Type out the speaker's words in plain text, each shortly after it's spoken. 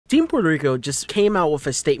Team Puerto Rico just came out with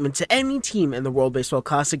a statement to any team in the World Baseball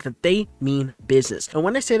Classic that they mean business. And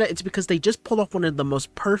when I say that, it's because they just pulled off one of the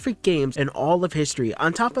most perfect games in all of history.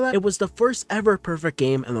 On top of that, it was the first ever perfect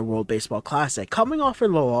game in the World Baseball Classic. Coming off a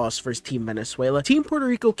loss versus Team Venezuela, Team Puerto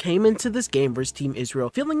Rico came into this game versus Team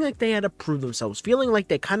Israel feeling like they had to prove themselves, feeling like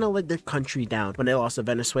they kind of let their country down when they lost to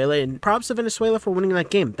Venezuela, and props to Venezuela for winning that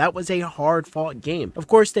game. That was a hard-fought game. Of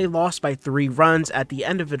course, they lost by 3 runs at the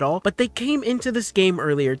end of it all, but they came into this game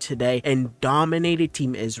earlier today and dominated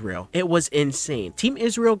Team Israel. It was insane. Team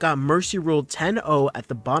Israel got mercy ruled 10-0 at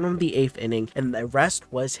the bottom of the 8th inning, and the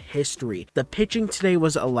rest was history. The pitching today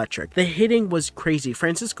was electric. The hitting was crazy.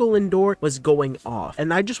 Francisco Lindor was going off,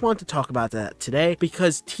 and I just want to talk about that today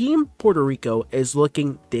because Team Puerto Rico is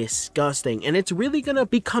looking disgusting, and it's really gonna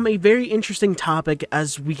become a very interesting topic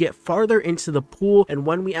as we get farther into the pool and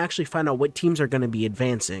when we actually find out what teams are going to be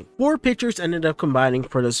advancing. 4 pitchers ended up combining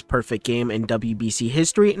for this perfect game in WBC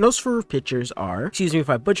history, and those 4 pitchers are, excuse me if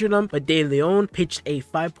I butchered them, but De Leon pitched a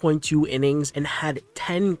 5.2 innings and had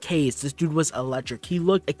 10 Ks. This dude was electric. He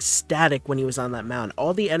looked ecstatic when he was on that mound.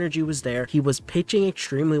 All the energy was there. He was pitching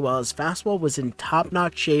extremely well. His fastball was in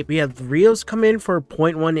top-notch shape. We had Rios come in for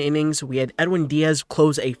 0.1 innings. We had Edwin Diaz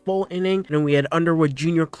close a full inning, and then we had Underwood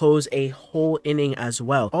Jr. close a whole inning as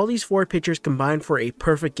well. All these 4 pitchers combined for a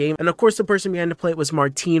perfect game, and of course the person behind the plate was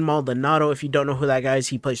Martin Maldonado. If you don't know who that guy is,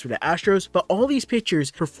 he plays for the Astros, but all these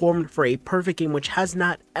pitchers performed for a perfect game, which has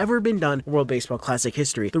not ever been done in World Baseball Classic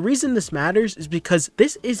history. The reason this matters is because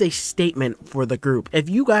this is a statement for the group. If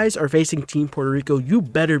you guys are facing Team Puerto Rico, you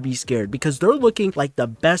better be scared because they're looking like the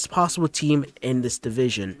best possible team in this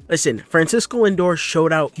division. Listen, Francisco Lindor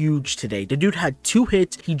showed out huge today. The dude had 2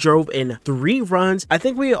 hits. He drove in 3 runs. I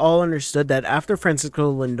think we all understood that after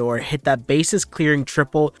Francisco Lindor hit that bases clearing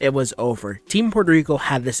triple, it was over. Team Puerto Rico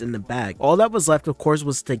had this in the bag. All that was left, of course,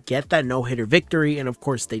 was to get that no-hitter victory, and of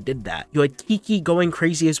course they did that. You had Kiki going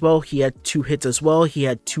crazy as well. He had 2 hits as well. He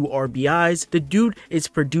had 2 RBIs. The dude is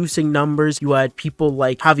producing numbers. You had people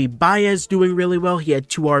like Baez doing really well. He had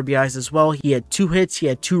 2 RBIs as well. He had 2 hits. He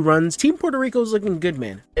had 2 runs. Team Puerto Rico is looking good,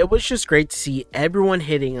 man. It was just great to see everyone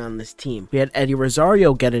hitting on this team. We had Eddie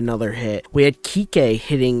Rosario get another hit. We had Kike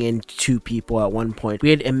hitting in 2 people at one point. We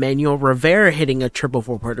had Emmanuel Rivera hitting a triple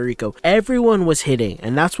for Puerto Rico. Everyone was hitting,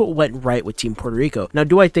 and that's what went right with Team Puerto Rico. Now,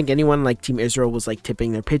 do I think anyone like Team Israel was like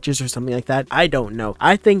tipping their pitches or something like that? I don't know.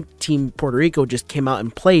 I think Team Puerto Rico just came out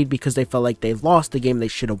and played because they felt like they lost the game they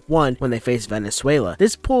should have won when they faced Venezuela.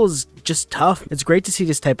 This pool is just tough. It's great to see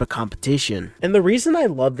this type of competition. And the reason I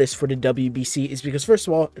love this for the WBC is because, first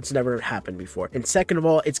of all, it's never happened before. And second of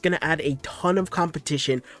all, it's going to add a ton of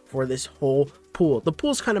competition for this whole pool. The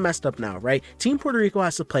pool's kind of messed up now, right? Team Puerto Rico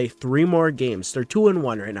has to play 3 more games. They're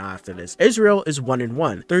 2-1 right now after this. Israel is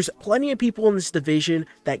 1-1. There's plenty of people in this division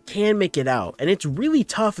that can make it out, and it's really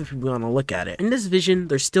tough if you want to look at it. In this division,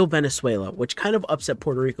 there's still Venezuela, which kind of upset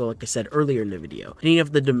Puerto Rico, like I said earlier in the video. And you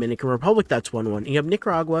have the Dominican Republic, that's 1-1. You have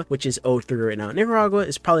Nicaragua, which is 0-3 right now. Nicaragua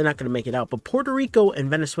is probably not going to make it out, but Puerto Rico and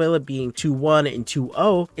Venezuela being 2-1 and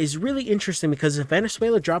 2-0 is really interesting because if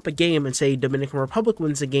Venezuela drop a game and say Dominican Republic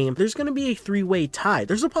wins a game, there's going to be a 3-way tie.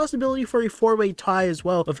 There's a possibility for a 4-way tie as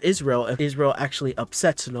well of Israel if Israel actually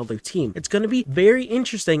upsets another team. It's going to be very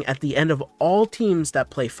interesting at the end of all teams that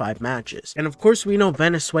play 5 matches. And of course, we know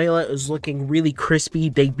Venezuela is looking really crispy.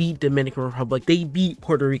 They beat Dominican Republic. They beat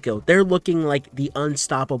Puerto Rico. They're looking like the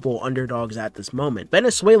unstoppable underdogs at this moment.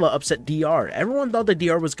 Venezuela upset DR. Everyone thought the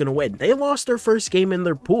DR was going to win. They lost their first game in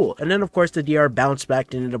their pool. And then of course the DR bounced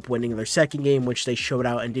back and ended up winning their second game, which they showed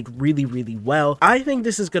out and did really, really well. I think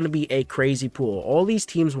this is going to be a crazy pool. All these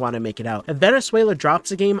teams want to make it out. If Venezuela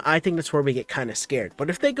drops a game, I think that's where we get kind of scared. But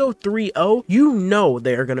if they go 3-0, you know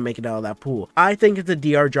they're going to make it out of that pool. I think if the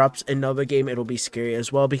DR drops another game, it'll be scary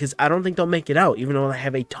as well because I don't think they'll make it out, even though they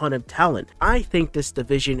have a ton of talent. I think this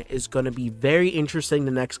division is going to be very interesting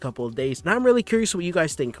the next couple of days, and I'm really curious what you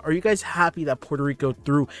guys think. Are you guys happy that Puerto Rico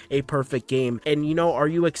threw a perfect game? And you know, are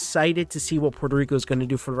you excited to see what Puerto Rico is going to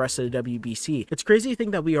do for the rest of the WBC? It's crazy to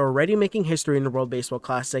think that we are already making history in the World Baseball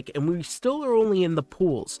Classic, and we still are only in the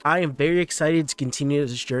pools. I am very excited to continue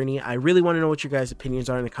this journey. I really want to know what your guys' opinions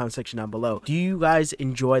are in the comment section down below. Do you guys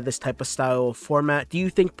enjoy this type of style of format? Do you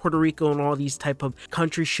think Puerto Rico and all these type of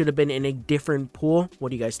countries should have been in a different pool? What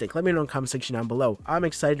do you guys think? Let me know in the comment section down below. I'm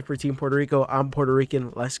excited for Team Puerto Rico. I'm Puerto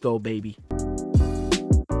Rican. Let's go, baby.